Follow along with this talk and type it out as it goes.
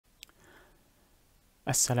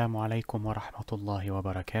Assalamu alaikum wa rahmatullahi wa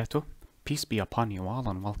barakatuh. Peace be upon you all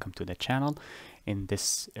and welcome to the channel. In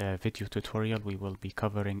this video tutorial we will be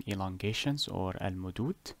covering elongations or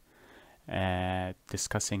al-Mudoud,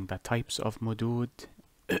 discussing the types of Mudoud,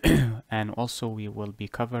 and also we will be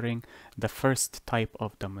covering the first type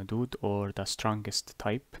of the Mudoud or the strongest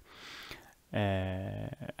type,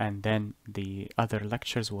 and then the other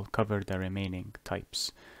lectures will cover the remaining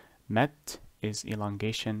types. Mad is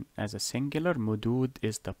elongation as a singular, Mudoud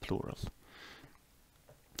is the plural.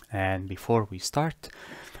 And before we start,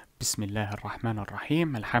 Bismillah ar-Rahman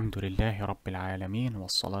ar-Rahim, Alhamdulillahi Rabbil Alameen,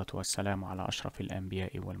 Wassalatu wassalamu ala ashrafil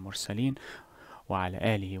anbiya'i wal mursaleen, wa ala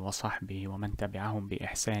alihi wa sahbihi wa man tabi'ahum bi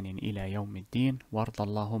ihsanin ila yawmiddin, warda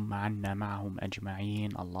Allahumma anna ma'ahum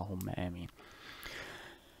ajma'een, Allahumma ameen.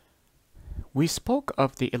 We spoke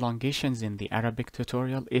of the elongations in the Arabic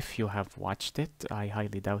tutorial. If you have watched it, I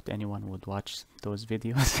highly doubt anyone would watch those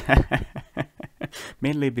videos.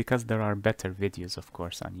 Mainly because there are better videos, of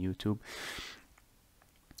course, on YouTube.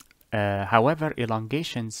 However,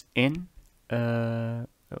 elongations in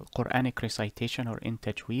Qur'anic recitation or in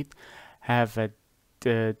Tajwede have a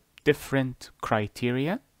different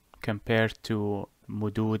criteria compared to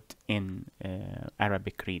Mudoud in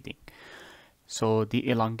Arabic reading. So the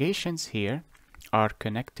elongations here are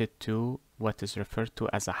connected to what is referred to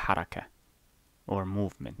as a haraka or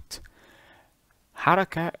movement.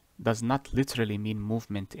 Haraka does not literally mean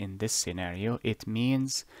movement in this scenario. It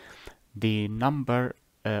means the number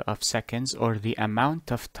of seconds or the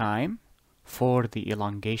amount of time for the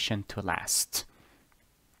elongation to last.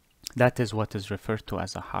 That is what is referred to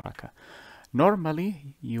as a haraka.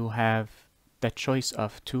 Normally you have the choice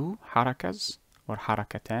of 2 harakas or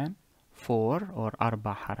harakatan, 4 or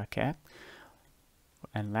arba harakat,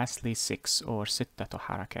 and lastly 6 or sittatu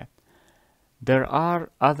harakat. There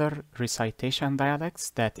are other recitation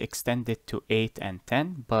dialects that extend it to 8 and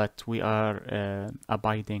 10, but we are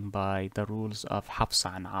abiding by the rules of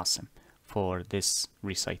Hafsa and Asim for this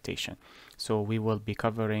recitation. So we will be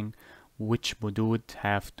covering which Mudoud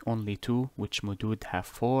have only 2, which Mudoud have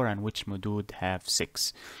 4, and which Mudoud have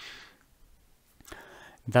 6.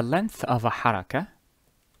 The length of a haraka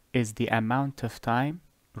is the amount of time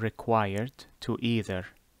required to either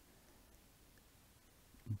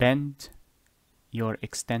bend your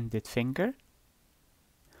extended finger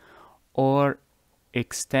or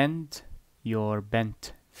extend your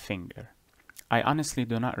bent finger. I honestly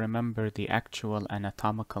do not remember the actual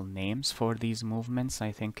anatomical names for these movements.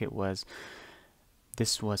 I think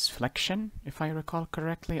this was flexion, if I recall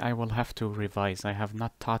correctly. I will have to revise. I have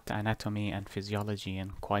not taught anatomy and physiology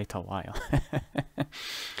in quite a while.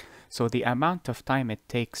 So the amount of time it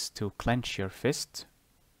takes to clench your fist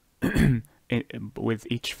with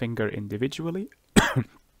each finger individually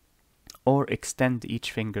or extend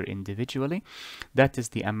each finger individually, that is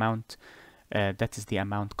the amount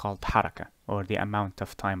called haraka, or the amount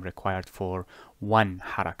of time required for one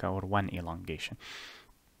haraka or one elongation.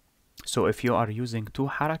 So if you are using 2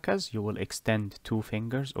 harakas, you will extend 2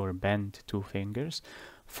 fingers or bend 2 fingers.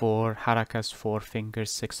 4 harakas, 4 fingers,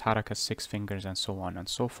 6 harakas, 6 fingers, and so on and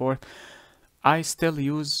so forth. I still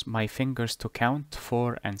use my fingers to count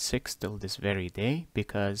 4 and 6 till this very day,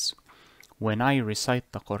 because when I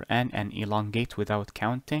recite the Qur'an and elongate without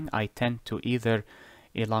counting, I tend to either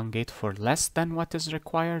elongate for less than what is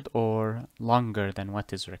required or longer than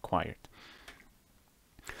what is required.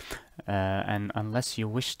 And unless you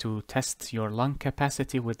wish to test your lung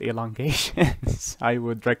capacity with elongations, I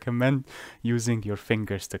would recommend using your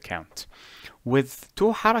fingers to count. With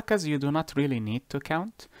 2 harakas, you do not really need to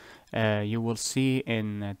count. You will see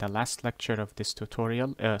in the last lecture of this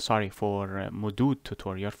tutorial, for Mudoud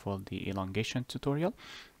tutorial, for the elongation tutorial,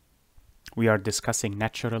 we are discussing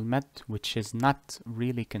natural mad, which is not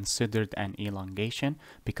really considered an elongation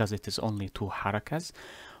because it is only 2 harakas.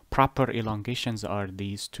 Proper elongations are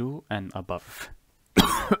these 2 and above.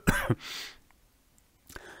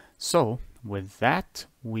 So with that,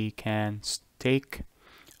 we can take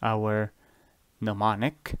our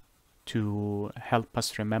mnemonic to help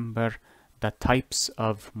us remember the types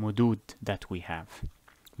of Mudoud that we have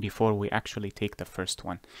before we actually take the first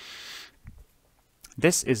one.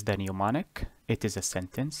 This is the mnemonic. It is a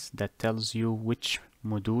sentence that tells you which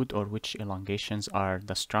Mudoud or which elongations are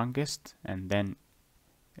the strongest, and then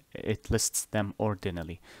it lists them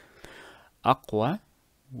ordinally. Aqwa,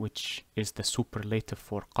 which is the superlative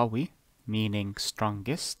for qawi, meaning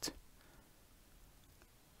strongest.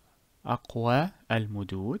 Aqwa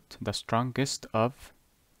al-Mudoud, the strongest of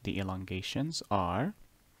the elongations are,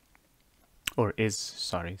 or is,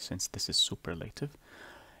 sorry, since this is superlative.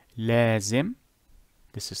 Lazim,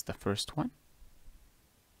 this is the first one.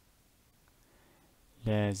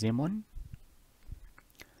 لازم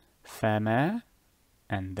فما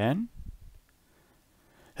and then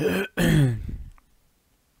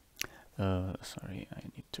sorry, I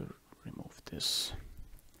need to remove this.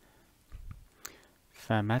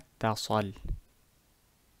 فما اتصل.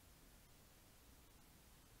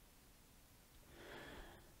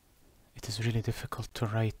 It is really difficult to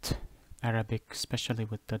write Arabic, especially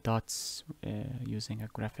with the dots using a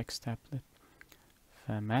graphics tablet.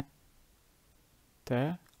 فما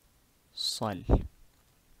اتصل.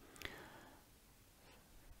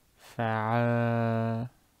 فعارض.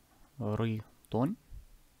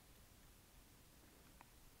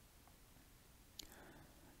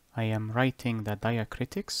 I am writing the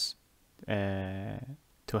diacritics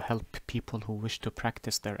to help people who wish to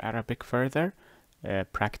practice their Arabic further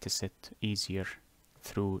practice it easier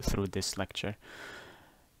through this lecture.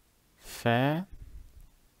 فذن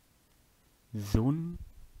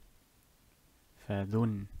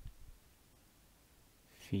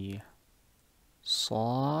في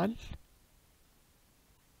صال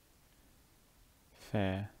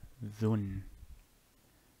فذن.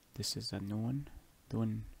 This is a noon.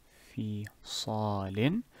 ذن في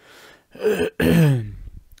صال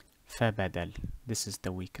فبدل. This is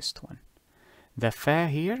the weakest one. The fa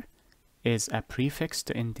here is a prefix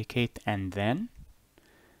to indicate and then.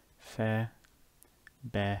 فبدل.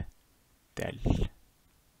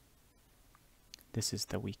 This is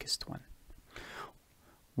the weakest one.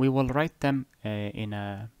 We will write them in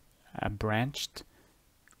a branched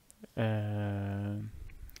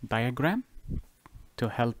diagram to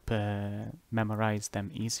help memorize them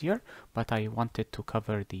easier, but I wanted to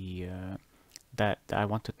cover the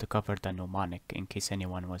mnemonic in case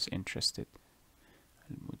anyone was interested.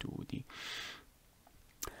 Mudoud.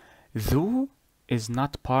 Dhu is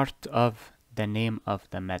not part of the name of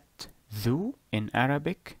the med. Dhu in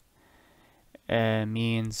Arabic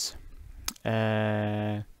means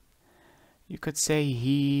you could say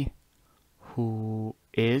he who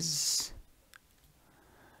is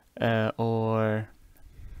or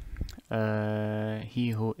he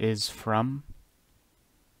who is from,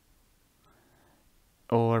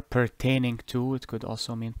 or pertaining to. It could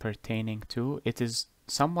also mean pertaining to. It is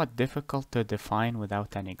somewhat difficult to define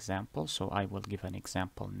without an example, so I will give an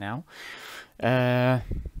example now.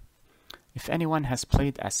 If anyone has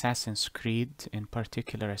played Assassin's Creed, in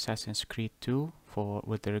particular Assassin's Creed 2,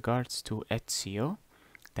 with regards to Ezio,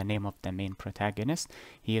 the name of the main protagonist,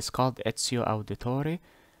 he is called Ezio Auditore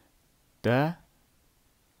de,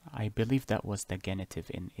 I believe that was the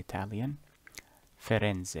genitive in Italian,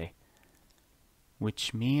 Firenze,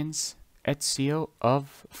 which means Ezio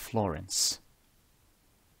of Florence.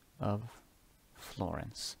 Of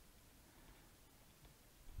Florence.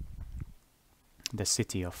 The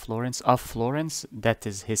city of Florence. Of Florence, that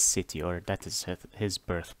is his city, or that is his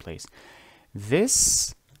birthplace.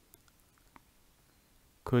 This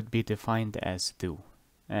could be defined as Dhu.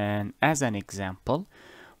 And as an example,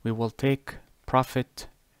 we will take Prophet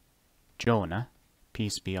Jonah,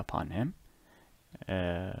 peace be upon him,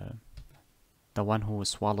 the one who was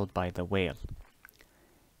swallowed by the whale.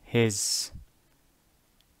 His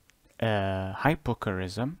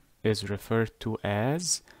hypochorism is referred to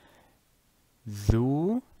as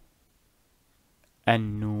Dhu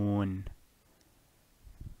an-Nun.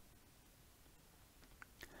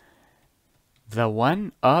 The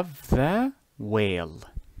one of the whale.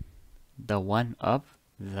 The one of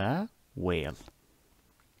the whale.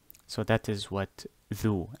 So that is what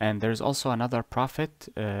Dhu. And there's also another prophet,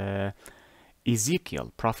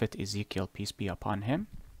 Ezekiel. Prophet Ezekiel, peace be upon him.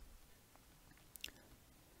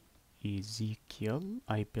 Ezekiel,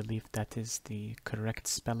 I believe that is the correct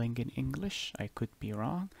spelling in English, I could be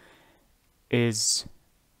wrong, is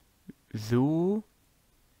Dhu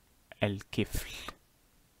al-Kifl.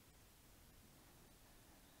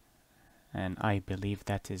 And I believe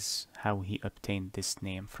that is how he obtained this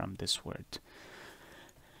name from this word.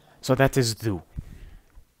 So that is Dhu.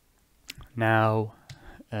 Now,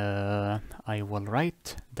 I will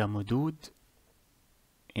write the Mudoud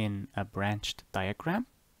in a branched diagram.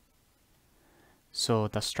 So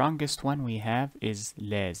the strongest one we have is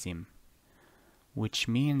Lazim, which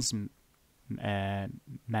means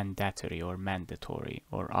mandatory or mandatory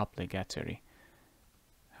or obligatory,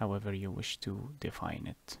 however you wish to define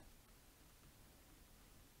it.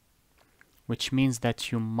 Which means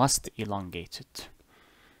that you must elongate it.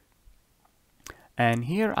 And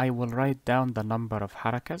here I will write down the number of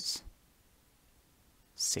harakas,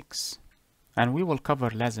 6. And we will cover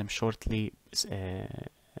Lazim shortly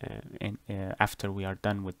after we are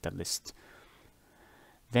done with the list.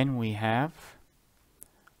 Then we have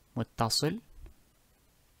Muttasil,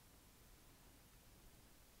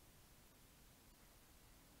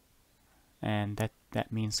 and that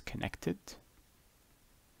means connected.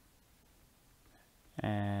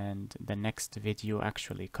 And the next video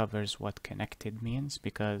actually covers what connected means,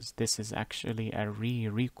 because this is actually a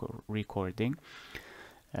recording.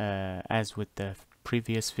 As with the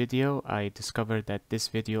previous video, I discovered that this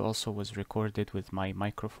video also was recorded with my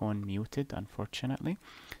microphone muted, unfortunately,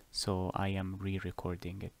 so I am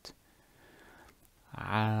re-recording it.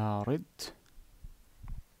 عارض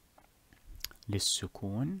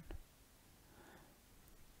للسكون.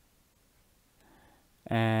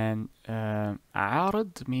 And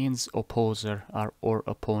عارض means opposer or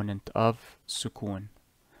opponent of sukun.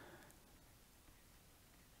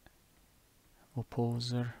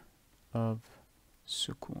 Opposer of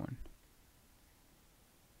sukun.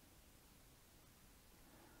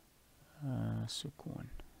 Sukun.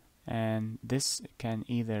 And this can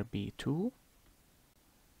either be 2,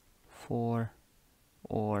 4,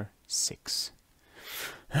 or 6.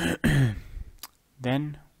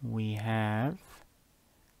 Then we have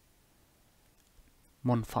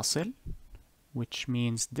منفصل, which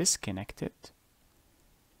means disconnected.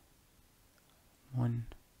 منفصل,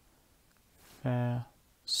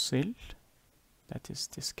 that is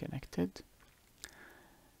disconnected.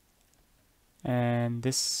 And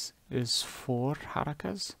this is 4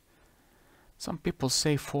 harakas. Some people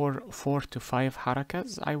say 4 to 5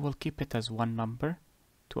 harakas. I will keep it as one number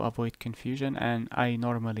to avoid confusion, and I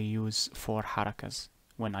normally use 4 harakas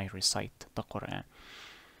when I recite the Qur'an.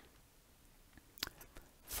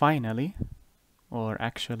 Finally, or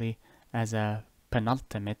actually as a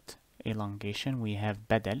penultimate elongation, we have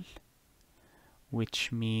badal,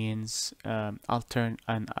 which means an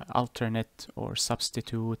alternate or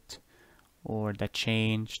substitute, or the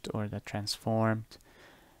changed or the transformed,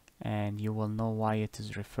 and you will know why it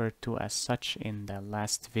is referred to as such in the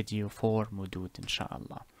last video for Mudoud,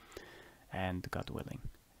 inshallah, and God willing.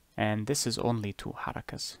 And this is only 2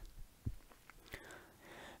 harakas.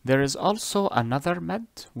 There is also another mad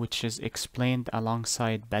which is explained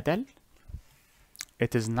alongside badal.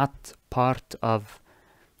 It is not part of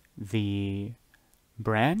the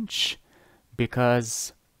branch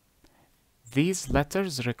because these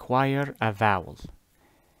letters require a vowel.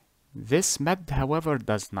 This mad, however,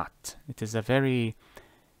 does not. It is a very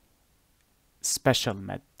special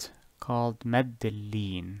mad called mad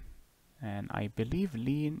al-lin, and I believe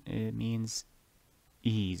lin means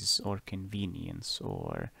ease or convenience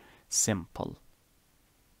or simple,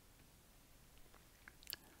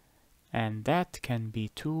 and that can be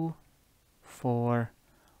 2, 4,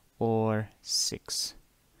 or 6.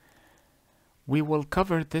 We will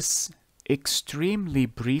cover this extremely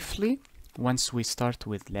briefly once we start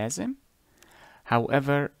with Lazim.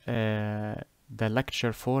 However, the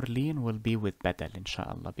lecture for Lin will be with Badal,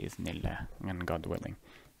 inshallah, bi'ithnillah, and God willing.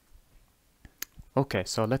 Okay,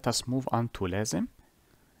 so let us move on to Lazim,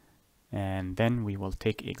 and then we will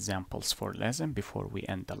take examples for Lazim before we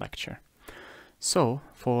end the lecture. So,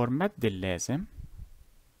 for Mad al-Lazim,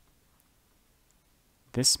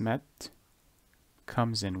 this Mad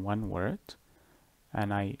comes in one word,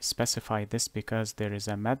 and I specify this because there is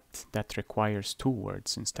a Mad that requires 2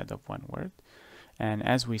 words instead of 1 word, and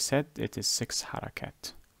as we said, it is 6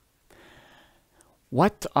 harakat.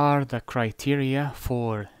 What are the criteria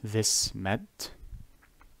for this Mad?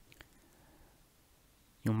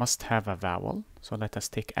 You must have a vowel, so let us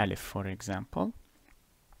take alif for example.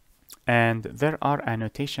 And there are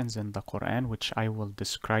annotations in the Qur'an which I will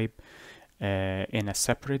describe in a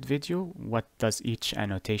separate video. What does each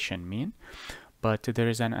annotation mean? But there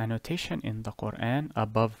is an annotation in the Qur'an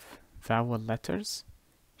above vowel letters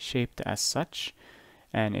shaped as such,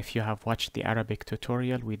 and if you have watched the Arabic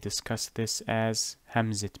tutorial, we discussed this as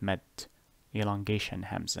Hamzat Mad, elongation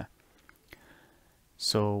Hamza.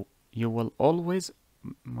 So you will always,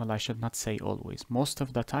 well, I should not say always, most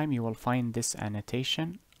of the time you will find this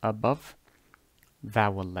annotation above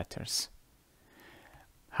vowel letters.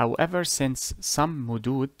 However, since some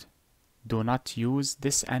Mudoud do not use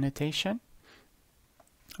this annotation,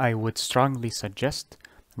 I would strongly suggest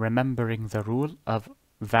remembering the rule of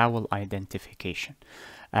vowel identification.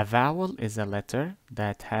 A vowel is a letter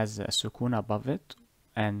that has a sukun above it,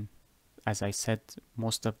 and as I said,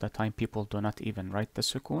 most of the time people do not even write the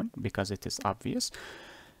sukun because it is obvious,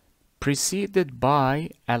 preceded by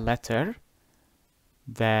a letter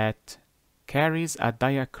that carries a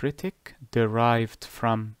diacritic derived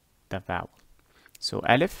from the vowel. So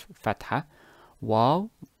alif, fatha, waw,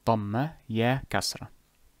 dhamma, ya, kasra.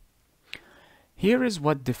 Here is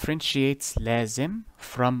what differentiates Lazim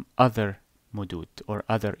from other Mudoud or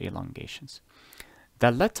other elongations. The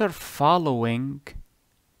letter following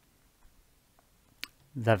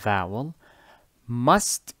the vowel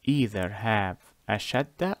must either have a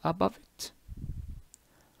shadda above it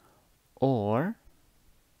or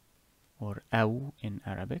أو in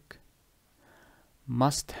Arabic,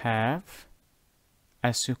 must have a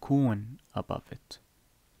sukoon above it.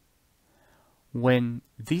 When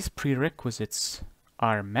these prerequisites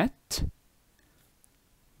are met,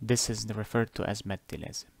 this is referred to as madd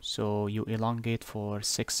lazim. So you elongate for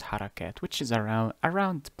 6 harakat, which is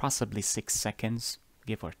around possibly 6 seconds,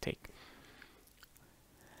 give or take.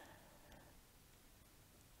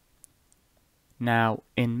 Now,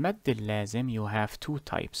 in madd lazim, you have 2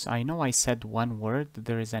 types. I know I said one word.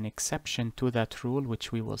 There is an exception to that rule,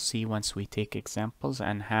 which we will see once we take examples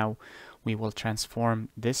and how we will transform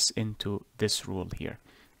this into this rule here.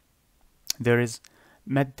 There is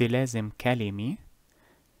madd lazim kalimi.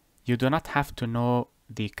 You do not have to know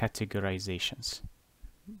the categorizations.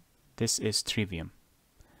 This is trivium.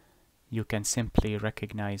 You can simply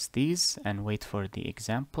recognize these and wait for the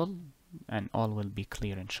example, and all will be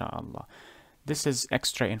clear, inshallah. This is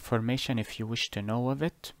extra information. If you wish to know of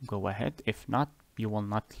it, go ahead. If not, you will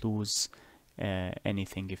not lose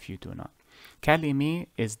anything if you do not. Kalimi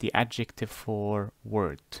is the adjective for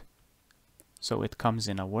word. So it comes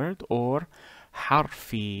in a word, or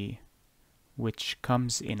harfi, which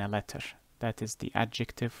comes in a letter. That is the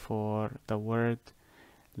adjective for the word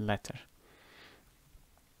letter.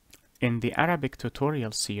 In the Arabic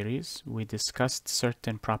tutorial series, we discussed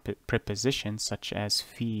certain prepositions such as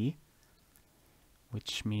fi,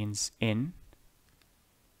 which means in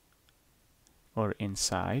or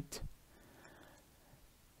inside.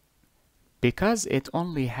 Because it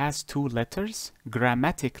only has 2 letters,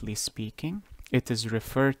 grammatically speaking, it is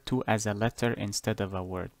referred to as a letter instead of a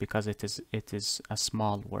word, because it is a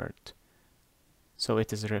small word. So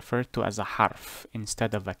it is referred to as a harf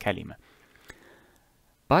instead of a kalima.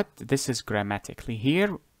 But this is grammatically.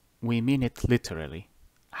 Here we mean it literally.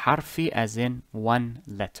 Harfi as in 1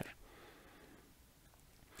 letter.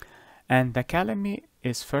 And the kalimi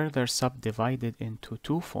is further subdivided into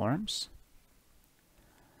 2 forms.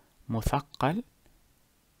 Muthaqqal,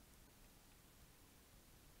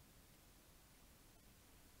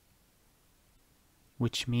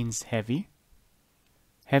 which means heavy.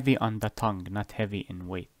 Heavy on the tongue, not heavy in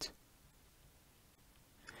weight.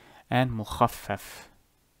 And mukhaffaf,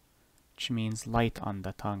 which means light on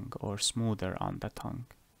the tongue or smoother on the tongue,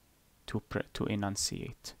 to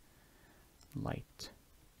enunciate. Light.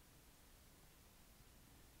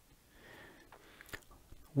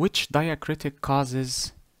 Which diacritic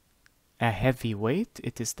causes a heavy weight?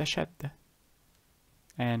 It is the shadda.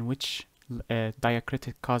 And which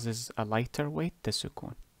diacritic causes a lighter weight? The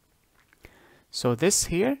sukoon. So this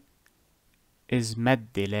here is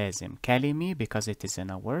madd lazim kalimi because it is in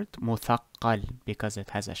a word, muthaqqal because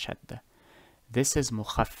it has a shadda. This is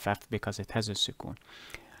mukhaffaf because it has a sukoon.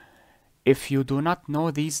 If you do not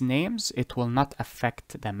know these names, it will not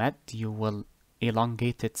affect the mad. You will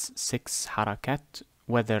elongate its 6 harakat,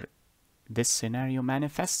 whether this scenario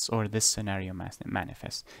manifests or this scenario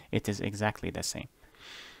manifests. It is exactly the same.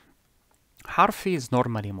 Harfi is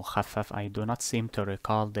normally mukhaffaf. I do not seem to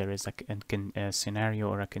recall there is a scenario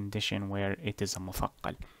or a condition where it is a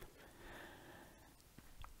muthaqqal.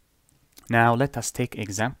 Now let us take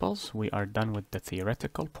examples. We are done with the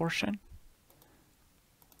theoretical portion.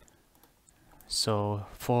 So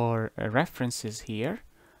for references here,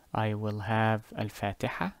 I will have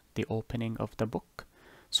Al-Fatiha, the opening of the book,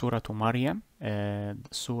 Surah Maryam,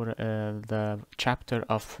 the chapter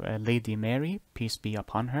of Lady Mary, peace be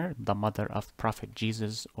upon her, the mother of Prophet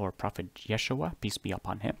Jesus or Prophet Yeshua, peace be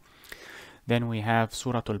upon him. Then we have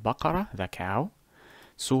Surah Al-Baqarah, the cow,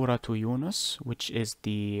 Surah Yunus, which is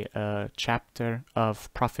the chapter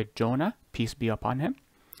of Prophet Jonah, peace be upon him,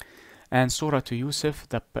 and Surah Yusuf,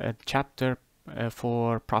 the chapter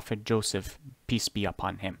for Prophet Joseph, peace be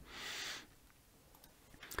upon him.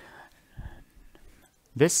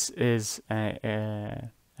 This is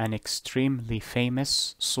an extremely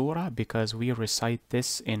famous surah because we recite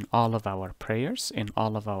this in all of our prayers, in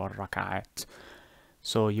all of our raka'at.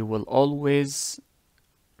 So you will always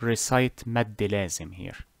recite madd lazim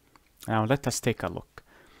here. Now let us take a look.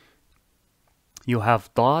 You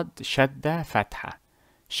have dad, shadda, fatha.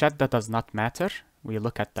 Shadda does not matter. We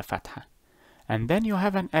look at the fatha. And then you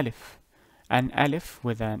have an alif. An alif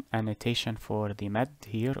with an annotation for the mad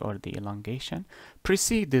here or the elongation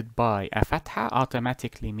preceded by a fatha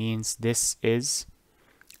automatically means this is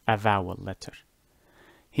a vowel letter.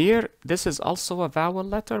 Here this is also a vowel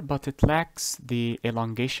letter, but it lacks the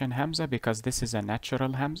elongation hamza because this is a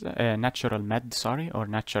natural hamza, natural mad, or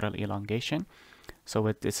natural elongation.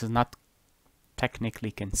 So this is not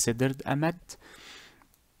technically considered a mad.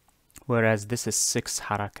 whereas this is 6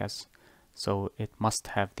 harakas, so it must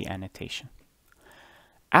have the annotation.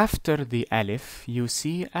 After the alif, you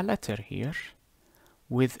see a letter here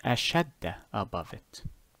with a shadda above it.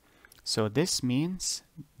 So this means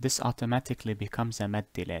this automatically becomes a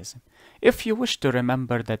maddi lazim. If you wish to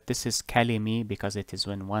remember that this is kalimi because it is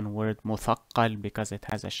in one word, muthaqqal because it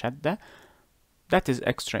has a shadda, that is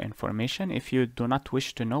extra information. If you do not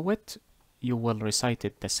wish to know it, you will recite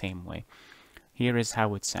it the same way. Here is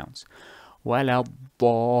how it sounds. وَلَا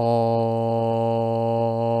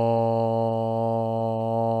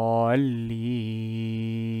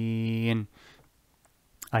الضَّالِّينَ.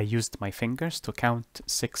 I used my fingers to count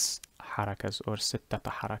 6 harakas or 6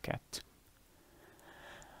 harakat.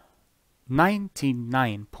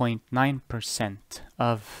 99.9%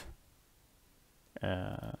 of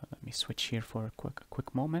let me switch here for a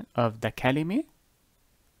quick moment, of the kalimi,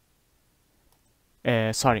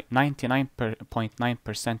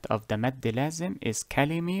 99.9% of the maddi lazim is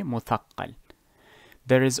kalimi muthaqqal.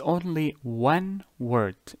 There is only one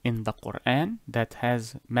word in the Qur'an that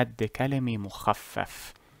has maddi kalimi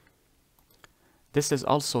mukhaffaf. This is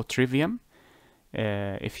also trivium.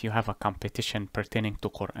 If you have a competition pertaining to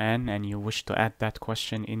Qur'an and you wish to add that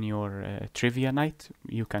question in your trivia night,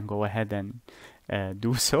 you can go ahead and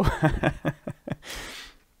do so.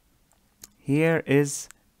 Here is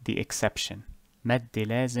the exception. Maddi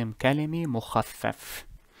lazim kalimi mukhaffaf.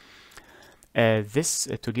 This,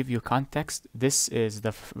 to give you context, this is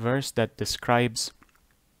the verse that describes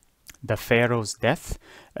the Pharaoh's death,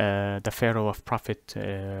 the Pharaoh of Prophet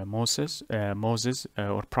Moses,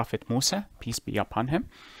 or Prophet Musa, peace be upon him.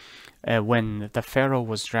 When the Pharaoh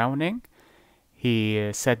was drowning, he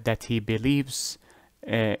said that he believes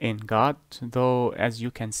in God, though as you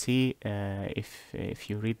can see, if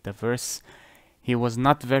you read the verse, he was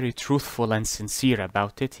not very truthful and sincere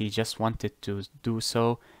about it. He just wanted to do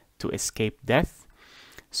so to escape death.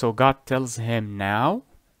 So God tells him, now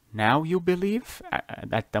you believe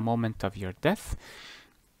at the moment of your death.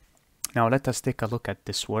 Now let us take a look at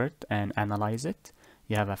this word and analyze it.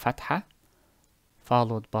 You have a fatha,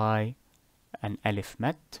 followed by an alif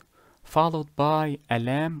mad, followed by a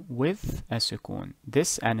lam with a sukoon.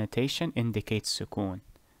 This annotation indicates sukoon.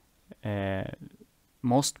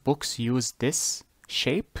 Most books use this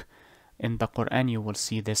shape. In the Quran you will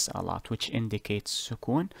see this a lot, which indicates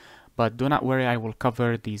sukoon. But do not worry, I will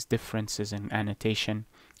cover these differences in annotation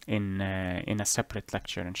in a separate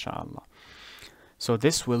lecture, inshallah. So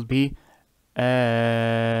this will be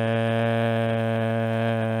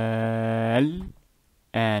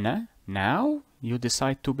al-ana. Now you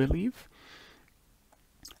decide to believe.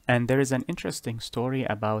 And there is an interesting story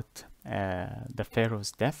about the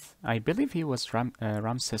Pharaoh's death. I believe he was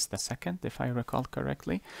Ramses II, if I recall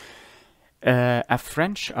correctly. A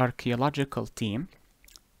French archaeological team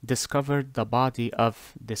discovered the body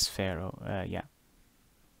of this Pharaoh.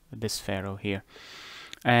 This Pharaoh here.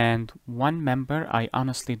 And one member, I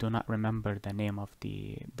honestly do not remember the name of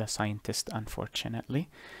the scientist, unfortunately,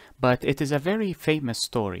 but it is a very famous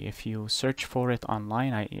story. If you search for it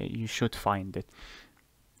online, you should find it.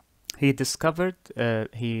 He discovered,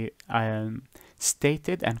 he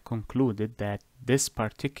stated and concluded that this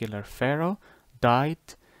particular Pharaoh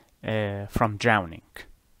died from drowning,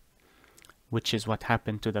 which is what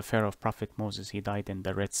happened to the Pharaoh of Prophet Moses. He died in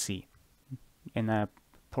the Red Sea, in a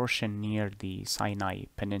portion near the Sinai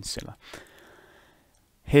Peninsula.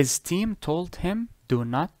 His team told him, do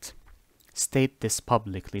not state this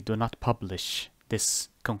publicly, do not publish this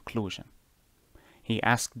conclusion. He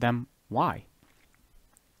asked them why.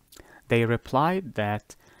 They replied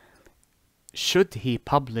that should he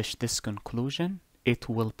publish this conclusion, it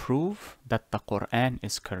will prove that the Quran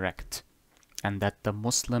is correct and that the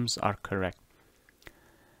Muslims are correct.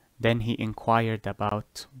 Then he inquired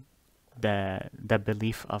about the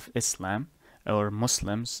belief of Islam or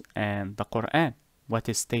Muslims and the Quran, what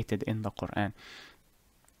is stated in the Quran.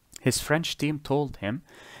 His French team told him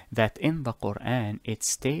that in the Quran it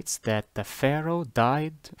states that the Pharaoh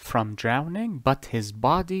died from drowning, but his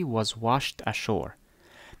body was washed ashore,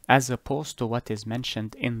 as opposed to what is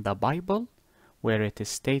mentioned in the Bible, where it is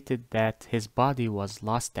stated that his body was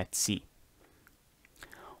lost at sea.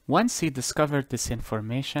 Once he discovered this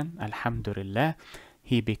information, alhamdulillah,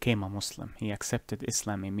 he became a Muslim. He accepted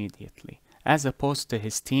Islam immediately, as opposed to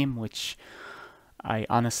his team, which I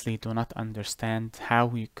honestly do not understand how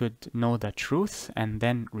he could know the truth and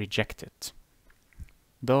then reject it.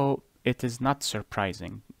 Though it is not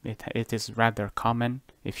surprising. It is rather common.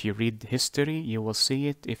 If you read history, you will see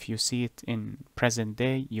it. If you see it in present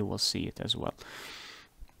day, you will see it as well.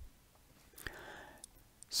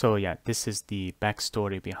 So yeah, this is the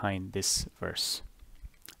backstory behind this verse.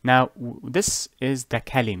 Now, this is the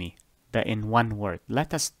kalimi, the in one word.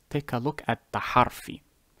 Let us take a look at the harfi.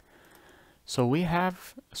 So we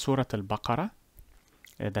have Surah Al-Baqarah,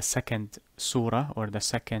 the second surah or the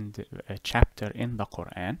second chapter in the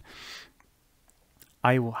Quran.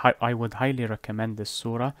 I would highly recommend this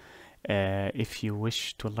surah if you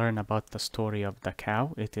wish to learn about the story of the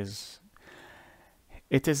cow. It is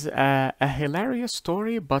a hilarious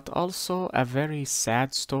story, but also a very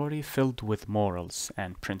sad story filled with morals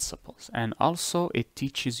and principles. And also it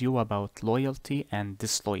teaches you about loyalty and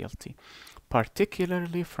disloyalty,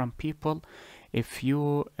 particularly from people. If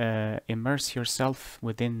you immerse yourself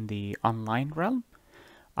within the online realm,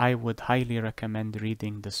 I would highly recommend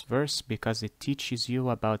reading this verse because it teaches you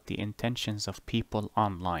about the intentions of people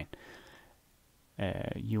online.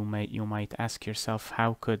 You might ask yourself,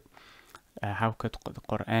 how could the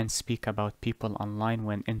Quran speak about people online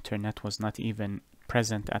when internet was not even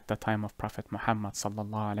present at the time of Prophet Muhammad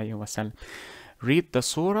sallallahu alaihi wasallam? Read the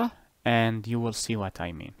surah and you will see what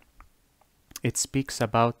I mean. It speaks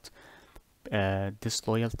about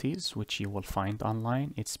disloyalties, which you will find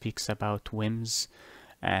online. It speaks about whims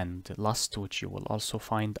and lust, which you will also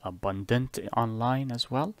find abundant online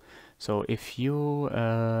as well. So if you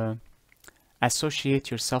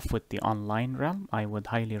associate yourself with the online realm, I would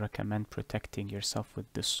highly recommend protecting yourself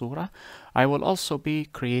with this surah. I will also be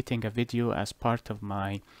creating a video as part of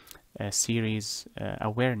my series,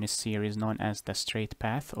 awareness series known as the Straight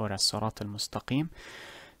Path or As-Sirat Al-Mustaqim,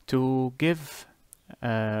 to give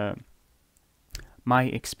my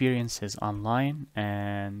experiences online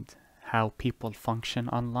and how people function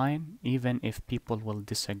online. Even if people will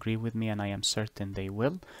disagree with me, and I am certain they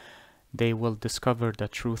will discover the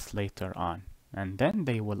truth later on, and then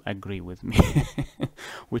they will agree with me,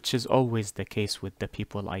 which is always the case with the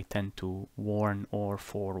people I tend to warn or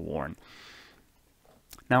forewarn.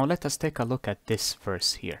 Now let us take a look at this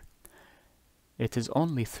verse here. It is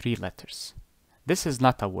only 3 letters. This is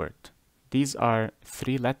not a word. These are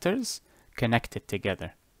 3 letters connected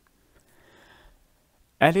together.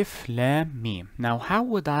 Alif, Lam, Mim. Now how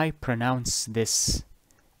would I pronounce this?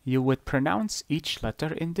 You would pronounce each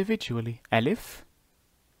letter individually. Alif,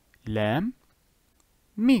 Lam,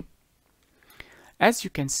 Mim. As you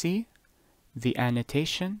can see, the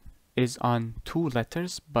annotation is on 2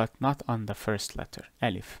 letters, but not on the first letter,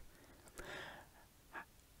 Alif.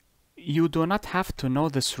 You do not have to know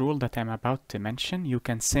this rule that I'm about to mention. You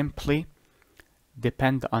can simply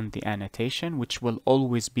depend on the annotation, which will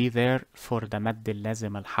always be there for the Madd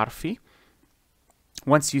al-Lazim al-Harfi.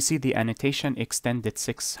 Once you see the annotation, extend it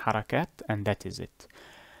 6 harakat, and that is it.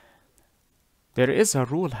 There is a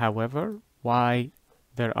rule, however, why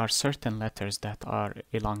there are certain letters that are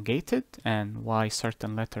elongated and why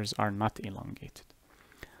certain letters are not elongated.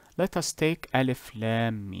 Let us take Alif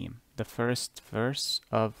Lam Mim, the first verse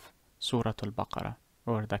of Surah Al-Baqarah,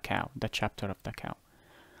 or the cow, the chapter of the cow.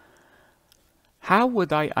 How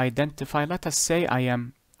would I identify? Let us say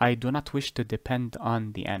I do not wish to depend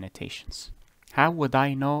on the annotations. How would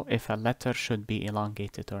I know if a letter should be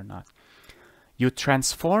elongated or not? You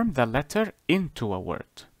transform the letter into a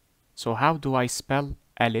word. So how do I spell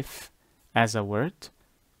alif as a word?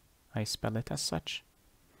 I spell it as such.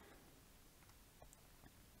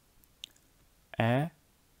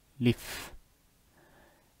 Alif.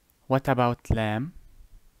 What about lam?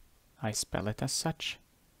 I spell it as such.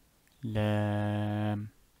 Lam.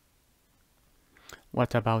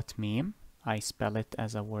 What about mim? I spell it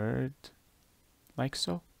as a word like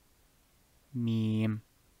so. Mim.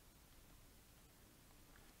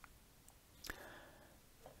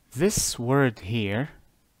 This word here,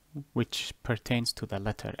 which pertains to the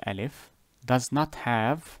letter alif, does not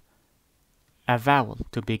have a vowel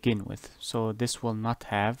to begin with. So this will not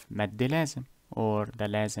have Madd Lazim or the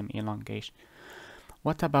Lazim elongation.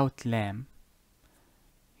 What about lam?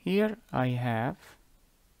 Here I have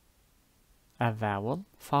a vowel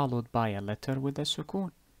followed by a letter with a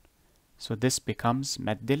sukun. So this becomes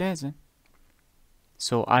Madd Lazim.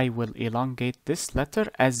 So I will elongate this letter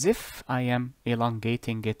as if I am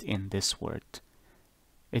elongating it in this word.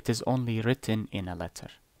 It is only written in a letter.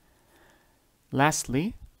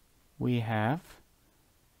 Lastly, we have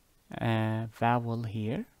a vowel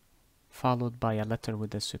here followed by a letter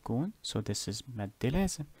with a sukun. So this is Madd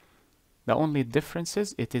Lazim. The only difference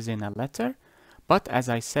is it is in a letter, but as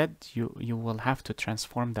I said, you will have to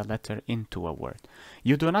transform the letter into a word.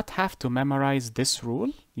 You do not have to memorize this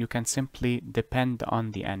rule. You can simply depend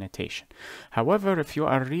on the annotation. However, if you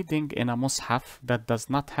are reading in a mushaf that does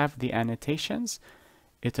not have the annotations,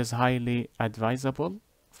 it is highly advisable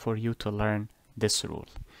for you to learn this rule.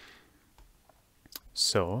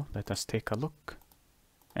 So let us take a look.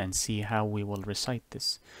 and see how we will recite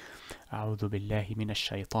this. أعوذ بالله من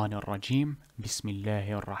الشيطان الرجيم بسم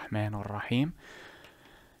الله الرحمن الرحيم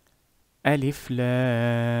ألف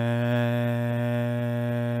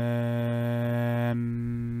لام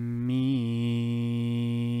ميم.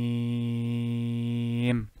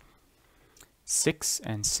 6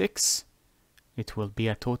 and 6, it will be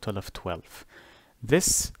a total of 12.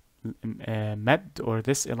 This med or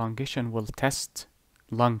this elongation will test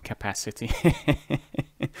lung capacity.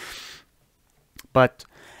 But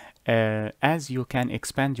as you can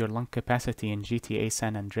expand your lung capacity in GTA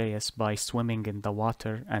San Andreas by swimming in the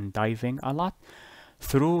water and diving a lot,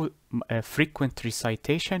 through frequent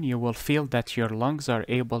recitation, you will feel that your lungs are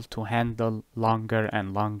able to handle longer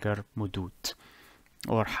and longer mudud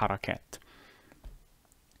or harakat.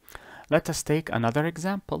 Let us take another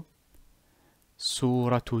example.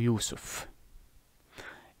 Surah Yusuf.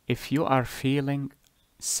 If you are feeling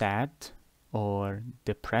sad or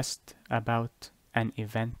depressed about an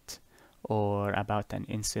event or about an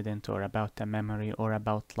incident or about a memory or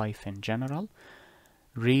about life in general,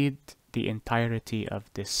 read the entirety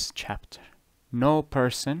of this chapter. No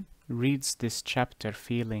person reads this chapter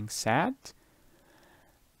feeling sad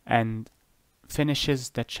and finishes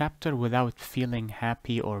the chapter without feeling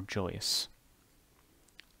happy or joyous.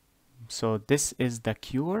 So this is the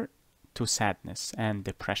cure to sadness and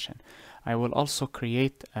depression. I will also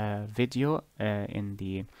create a video in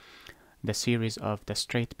the series of The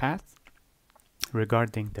Straight Path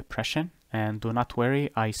regarding depression, and do not worry,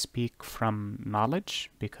 I speak from knowledge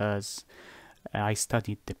because I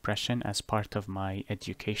studied depression as part of my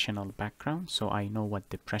educational background, so I know what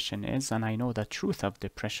depression is and I know the truth of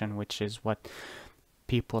depression, which is what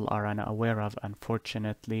people are unaware of,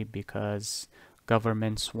 unfortunately, because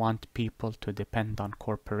governments want people to depend on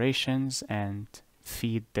corporations and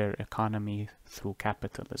feed their economy through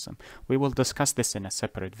capitalism. We will discuss this in a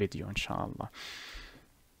separate video, inshallah.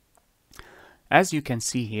 As you can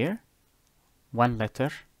see here, one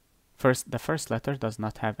letter, the first letter does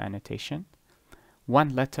not have annotation.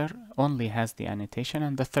 One letter only has the annotation,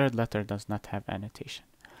 and the third letter does not have annotation.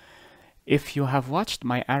 If you have watched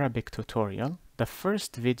my Arabic tutorial, the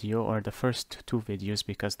first video, or the first two videos,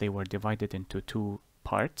 because they were divided into two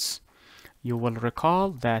parts, you will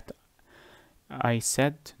recall that I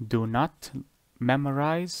said do not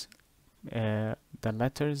memorize the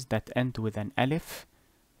letters that end with an alif.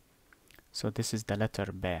 So this is the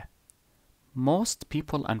letter ba. Most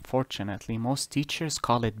people, unfortunately, most teachers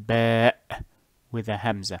call it ba with a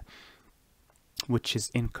hamza, which is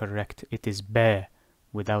incorrect. It is ba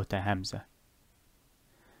without a hamza.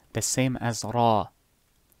 The same as ra.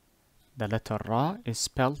 The letter ra is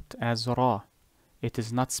spelt as ra. It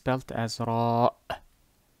is not spelt as ra.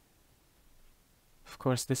 Of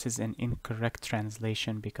course, this is an incorrect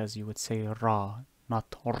translation because you would say ra,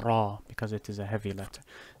 not ra, because it is a heavy letter.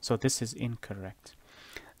 So this is incorrect.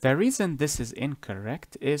 The reason this is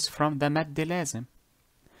incorrect is from the mad lazim.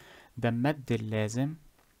 The mad lazim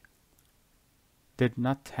did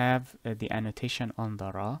not have the annotation on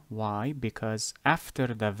the ra. Why? Because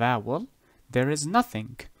after the vowel, there is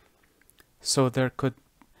nothing. So the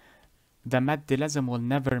mad lazim will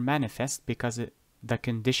never manifest because the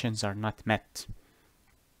conditions are not met.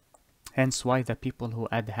 Hence why the people who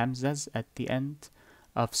add hamzas at the end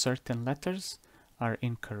of certain letters are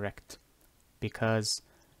incorrect. Because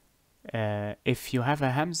if you have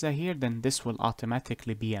a hamza here, then this will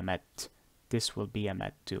automatically be a mad. This will be a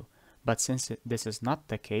mad too. But since this is not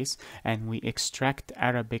the case, and we extract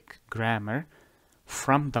Arabic grammar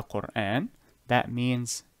from the Qur'an, that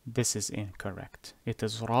means this is incorrect. It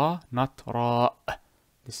is ra, not ra.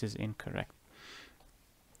 This is incorrect.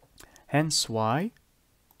 Hence why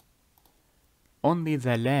only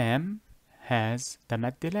the lam has the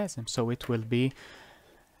mad lazim. So it will be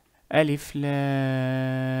alif lam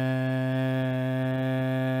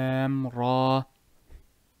ra.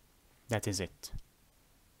 That is it.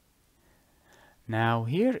 Now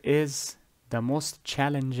here is the most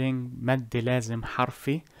challenging mad lazim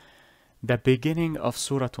harfi, the beginning of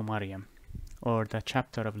Surah Maryam, or the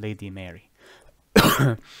chapter of Lady Mary.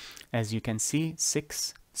 As you can see,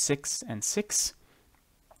 6, 6, and 6.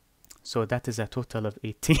 So that is a total of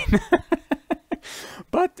 18.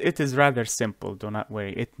 But it is rather simple, do not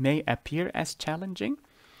worry. It may appear as challenging,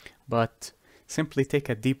 but simply take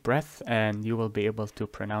a deep breath and you will be able to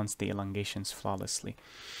pronounce the elongations flawlessly.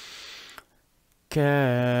 كاف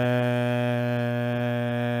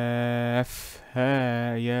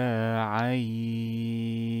ها يا عين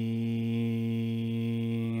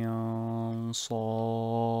صاد.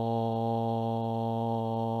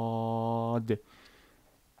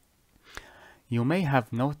 You may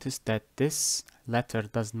have noticed that this letter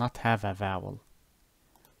does not have a vowel.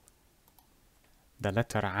 The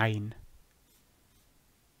letter Ain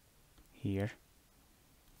here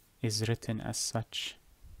is written as such.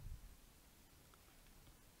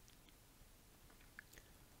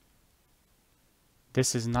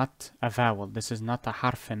 This is not a vowel. This is not a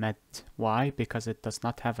harf mad. Why? Because it does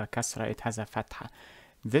not have a kasra, it has a fatha.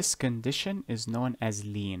 This condition is known as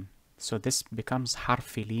lean. So this becomes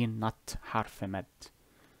harf lean, not harf mad.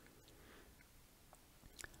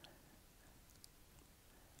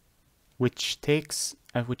 Which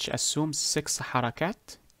assumes 6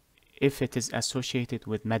 harakat if it is associated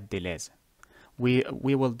with mad lazim. We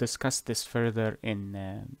will discuss this further in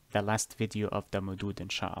the last video of the Mudoud,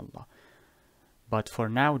 inshallah. But for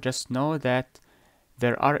now, just know that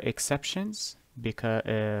there are exceptions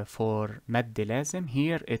because for mad lazim.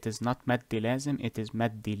 Here it is not mad lazim, it is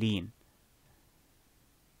mad lean.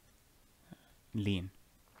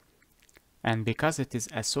 And because it is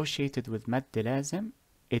associated with mad lazim,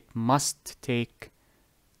 it must take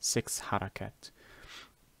 6 harakat.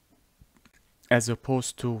 As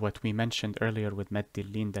opposed to what we mentioned earlier with mad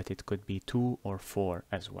lean, that it could be 2 or 4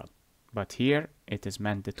 as well. But here it is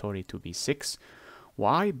mandatory to be 6.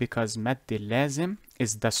 Why? Because mad lazim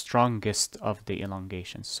is the strongest of the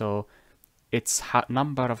elongations. So its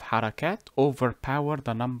number of harakat overpower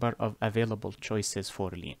the number of available choices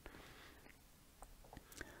for lean.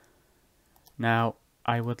 Now,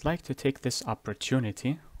 I would like to take this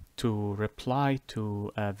opportunity to reply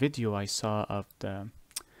to a video I saw of the...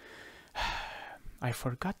 I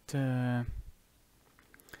forgot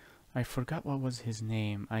what was his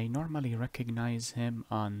name. I normally recognize him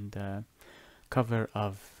on the cover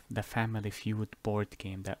of the Family Feud board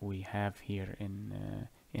game that we have here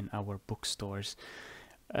in our bookstores.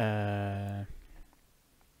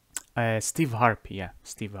 Steve Harpy, yeah,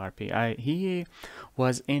 Steve Harpy. He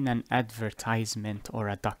was in an advertisement or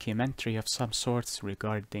a documentary of some sorts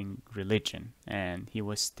regarding religion, and he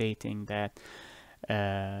was stating that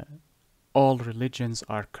all religions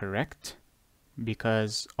are correct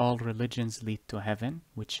because all religions lead to heaven,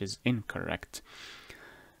 which is incorrect.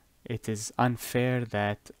 It is unfair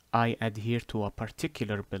that I adhere to a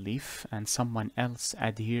particular belief and someone else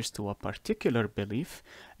adheres to a particular belief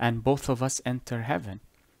and both of us enter heaven.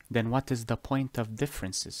 Then what is the point of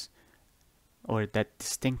differences or that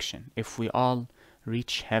distinction? If we all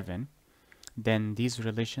reach heaven, then these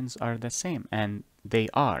religions are the same, and they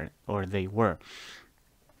are, or they were,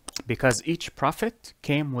 because each prophet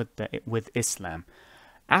came with Islam.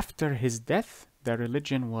 After his death, the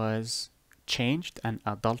religion was changed and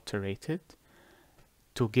adulterated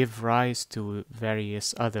to give rise to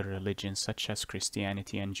various other religions such as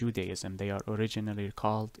Christianity and Judaism. They are originally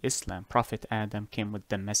called Islam. Prophet Adam came with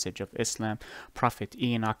the message of Islam. Prophet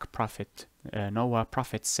Enoch, Prophet Noah,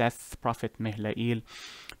 Prophet Seth, Prophet Mihlail,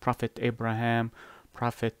 Prophet Abraham,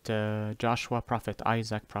 Prophet Joshua, Prophet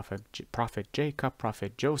Isaac, Prophet Jacob,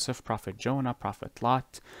 Prophet Joseph, Prophet Jonah, Prophet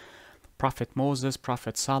Lot, Prophet Moses,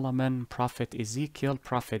 Prophet Solomon, Prophet Ezekiel,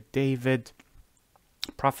 Prophet David,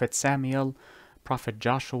 Prophet Samuel, Prophet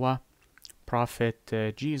Joshua,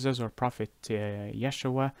 Prophet Jesus or Prophet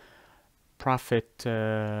Yeshua, Prophet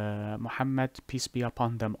Muhammad, peace be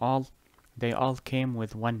upon them all. They all came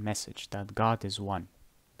with one message, that God is one.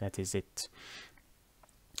 That is it.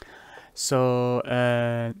 So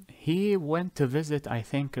he went to visit, I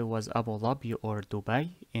think it was Abu Dhabi or Dubai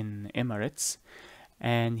in Emirates,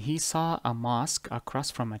 and he saw a mosque across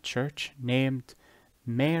from a church named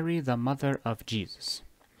Mary, the Mother of Jesus.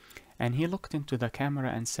 And he looked into the camera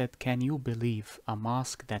and said, "Can you believe a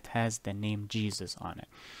mosque that has the name Jesus on it?"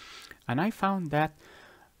 And I found that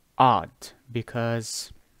odd,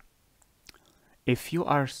 because if you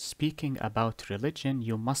are speaking about religion,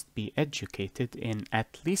 you must be educated in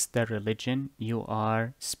at least the religion you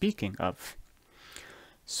are speaking of.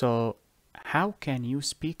 So how can you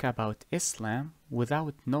speak about Islam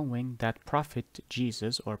without knowing that Prophet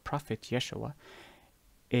Jesus or Prophet Yeshua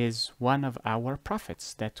is one of our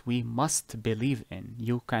prophets that we must believe in?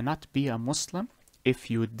 You cannot be a Muslim if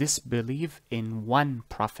you disbelieve in one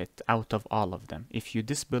prophet out of all of them. If you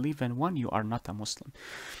disbelieve in one, you are not a Muslim.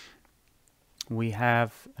 We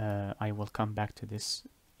have, I will come back to this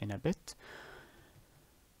in a bit.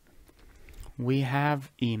 We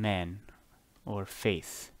have Iman or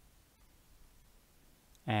faith.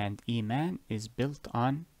 And Iman is built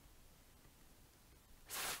on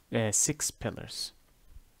 6 pillars.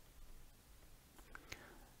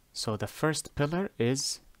 So the first pillar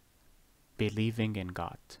is believing in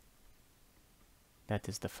God. That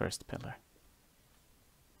is the first pillar.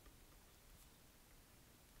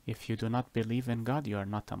 If you do not believe in God, you are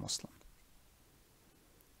not a Muslim.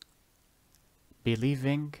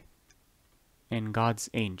 believing in God's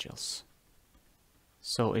angels.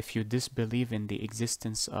 So if you disbelieve in the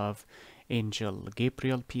existence of Angel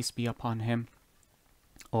Gabriel, peace be upon him,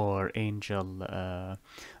 or Angel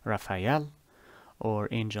Raphael, or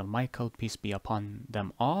Angel Michael, peace be upon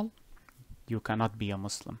them all, you cannot be a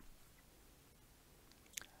Muslim.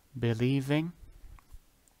 Believing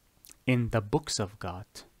in the books of God,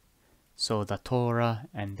 so the Torah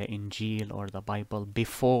and the Injil or the Bible,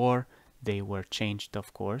 before they were changed,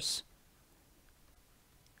 of course.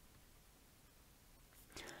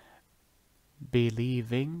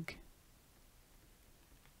 Believing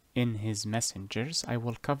in his messengers. I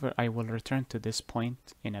will return to this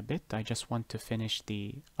point in a bit. I just want to finish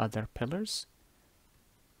the other pillars.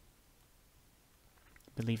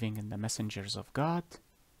 Believing in the messengers of God.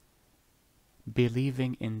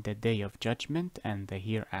 Believing in the day of judgment and the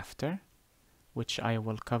hereafter, which I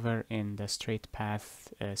will cover in the Straight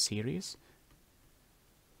Path series.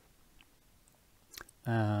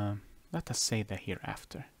 Let us say the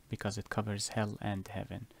hereafter, because it covers hell and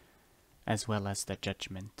heaven, as well as the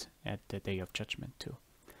judgment at the day of judgment too.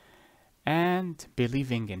 And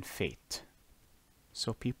believing in fate.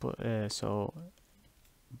 So so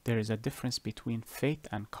there is a difference between fate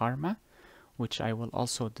and karma, which I will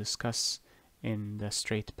also discuss in the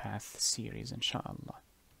Straight Path series, inshallah.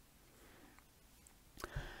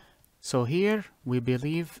 So here we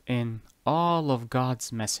believe in all of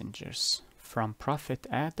God's messengers, from Prophet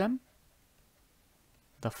Adam,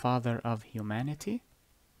 the father of humanity,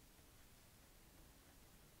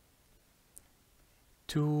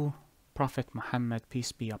 to Prophet Muhammad,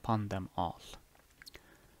 peace be upon them all.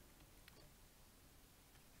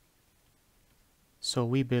 So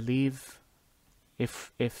we believe,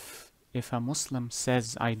 if a Muslim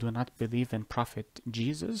says, I do not believe in Prophet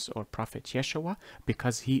Jesus or Prophet Yeshua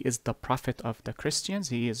because he is the prophet of the Christians,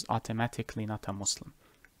 he is automatically not a Muslim.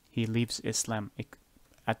 He leaves Islam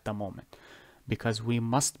at the moment, because we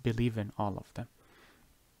must believe in all of them.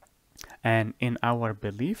 And in our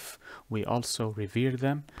belief, we also revere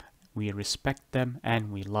them, we respect them,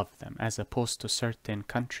 and we love them, as opposed to certain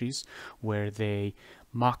countries where they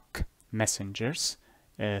mock messengers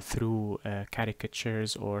through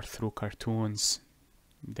caricatures or through cartoons.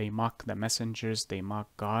 They mock the messengers, they mock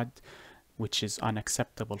God, which is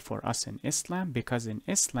unacceptable for us in Islam, because in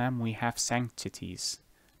Islam we have sanctities,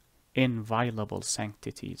 inviolable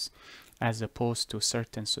sanctities, as opposed to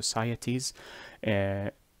certain societies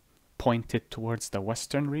pointed towards the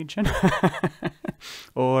Western region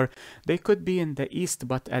or they could be in the East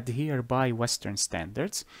but adhere by Western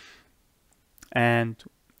standards, and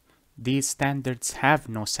these standards have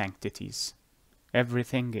no sanctities.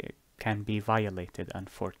 Everything can be violated,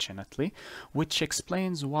 unfortunately, which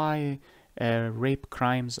explains why rape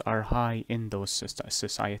crimes are high in those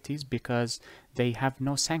societies, because they have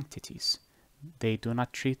no sanctities. They do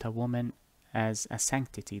not treat a woman as a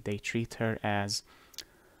sanctity. They treat her as,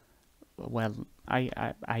 well,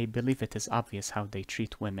 I believe it is obvious how they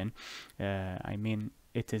treat women. I mean,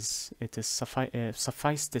 it is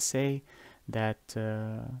suffice to say that,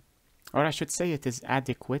 or I should say, it is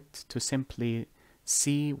adequate to simply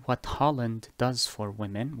see what Holland does for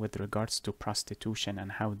women with regards to prostitution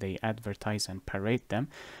and how they advertise and parade them,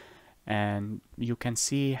 and you can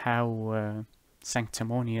see how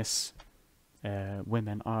sanctimonious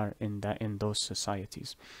women are in those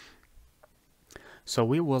societies. So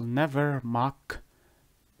we will never mock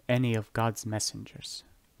any of God's messengers,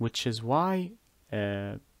 which is why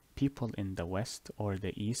people in the West or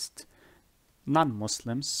the East,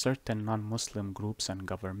 non-Muslims, certain non-Muslim groups and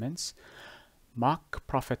governments, mock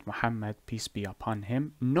Prophet Muhammad, peace be upon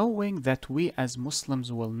him, knowing that we as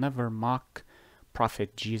Muslims will never mock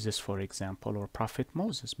Prophet Jesus, for example, or Prophet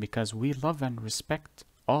Moses, because we love and respect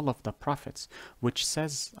all of the prophets, which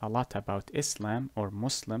says a lot about Islam or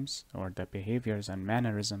Muslims, or the behaviors and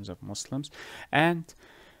mannerisms of Muslims. And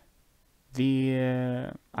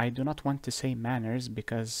I do not want to say manners,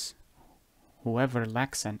 because whoever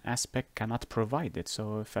lacks an aspect cannot provide it.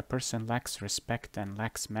 So if a person lacks respect and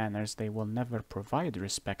lacks manners, they will never provide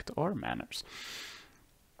respect or manners.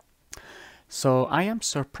 So I am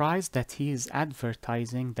surprised that he is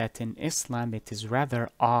advertising that in Islam it is rather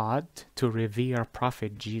odd to revere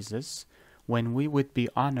Prophet Jesus, when we would be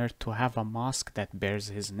honored to have a mosque that bears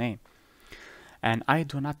his name. And I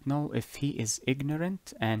do not know if he is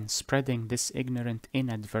ignorant and spreading this ignorance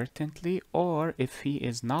inadvertently, or if he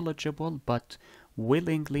is knowledgeable but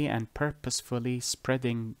willingly and purposefully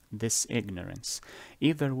spreading this ignorance.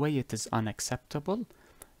 Either way, it is unacceptable.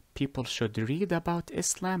 People should read about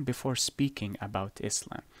Islam before speaking about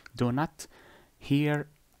Islam. Do not hear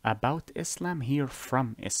about Islam, hear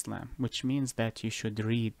from Islam, which means that you should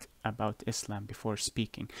read about Islam before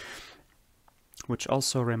speaking. Which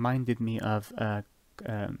also reminded me of a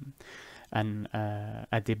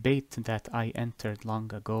debate that I entered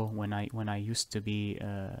long ago when I used to be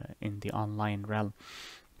in the online realm,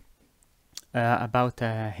 about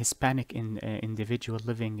a Hispanic individual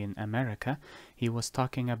living in America. He was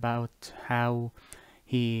talking about how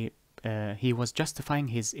he was justifying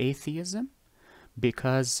his atheism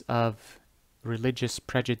because of religious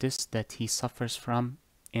prejudice that he suffers from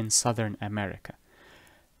in Southern America.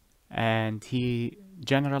 And he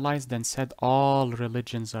generalized and said all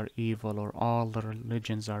religions are evil, or all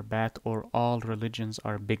religions are bad, or all religions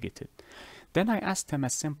are bigoted. Then I asked him a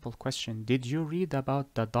simple question: did you read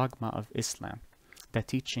about the dogma of Islam, the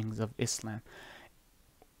teachings of Islam,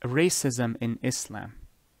 racism in Islam?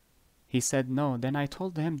 He said no. Then I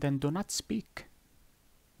told him, then do not speak,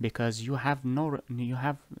 because you have no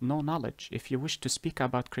knowledge. If you wish to speak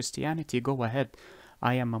about Christianity, go ahead.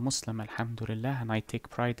 I am a Muslim, alhamdulillah, and I take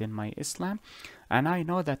pride in my Islam, and I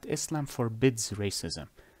know that Islam forbids racism.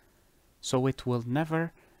 So it will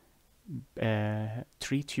never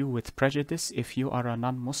treat you with prejudice if you are a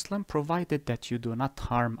non-Muslim, provided that you do not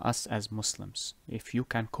harm us as Muslims. If you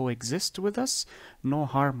can coexist with us, no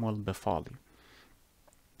harm will befall you.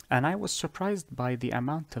 And I was surprised by the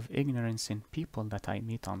amount of ignorance in people that I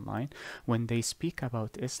meet online when they speak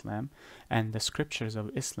about Islam and the scriptures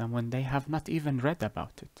of Islam when they have not even read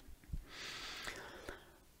about it.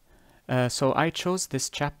 So I chose this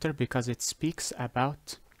chapter because it speaks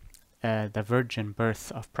about the virgin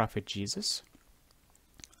birth of Prophet Jesus,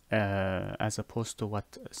 as opposed to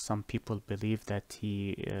what some people believe that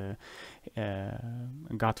he,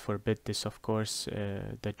 God forbid this, of course,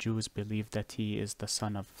 the Jews believe that he is the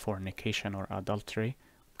son of fornication or adultery.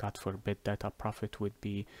 God forbid that a prophet would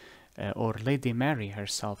be, or Lady Mary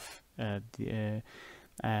herself, the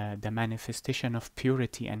manifestation of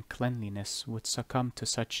purity and cleanliness, would succumb to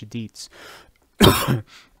such deeds.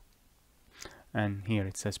 And here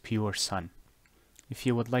it says pure son. If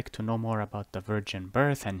you would like to know more about the virgin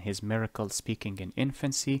birth and his miracle speaking in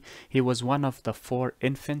infancy, he was one of the 4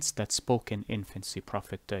 infants that spoke in infancy: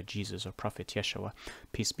 Prophet Jesus, or Prophet Yeshua,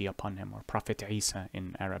 peace be upon him, or Prophet Isa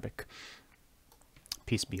in Arabic,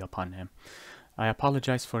 peace be upon him. I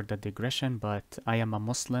apologize for the digression, but I am a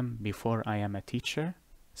Muslim before I am a teacher,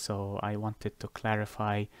 so I wanted to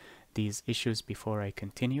clarify these issues before I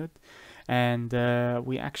continued. And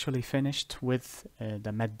we actually finished with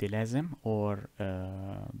the Madd Lazim, or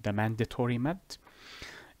the mandatory Madd.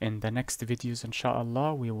 In the next videos,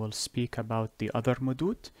 inshallah, we will speak about the other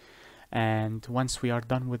Mudoud. And once we are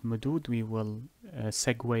done with Mudoud, we will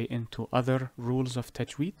segue into other rules of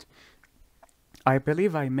Tajweed. I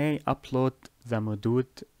believe I may upload the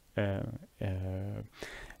Mudoud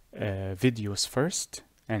videos first,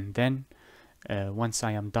 and then once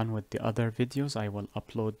I am done with the other videos, I will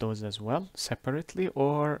upload those as well separately,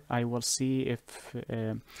 or I will see if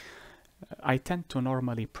I tend to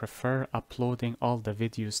normally prefer uploading all the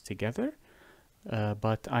videos together,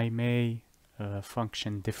 but I may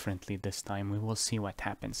function differently this time. We will see what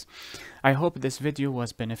happens. I hope this video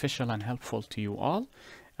was beneficial and helpful to you all.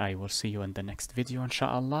 I will see you in the next video,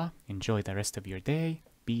 inshallah. Enjoy the rest of your day,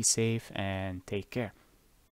 be safe, and take care.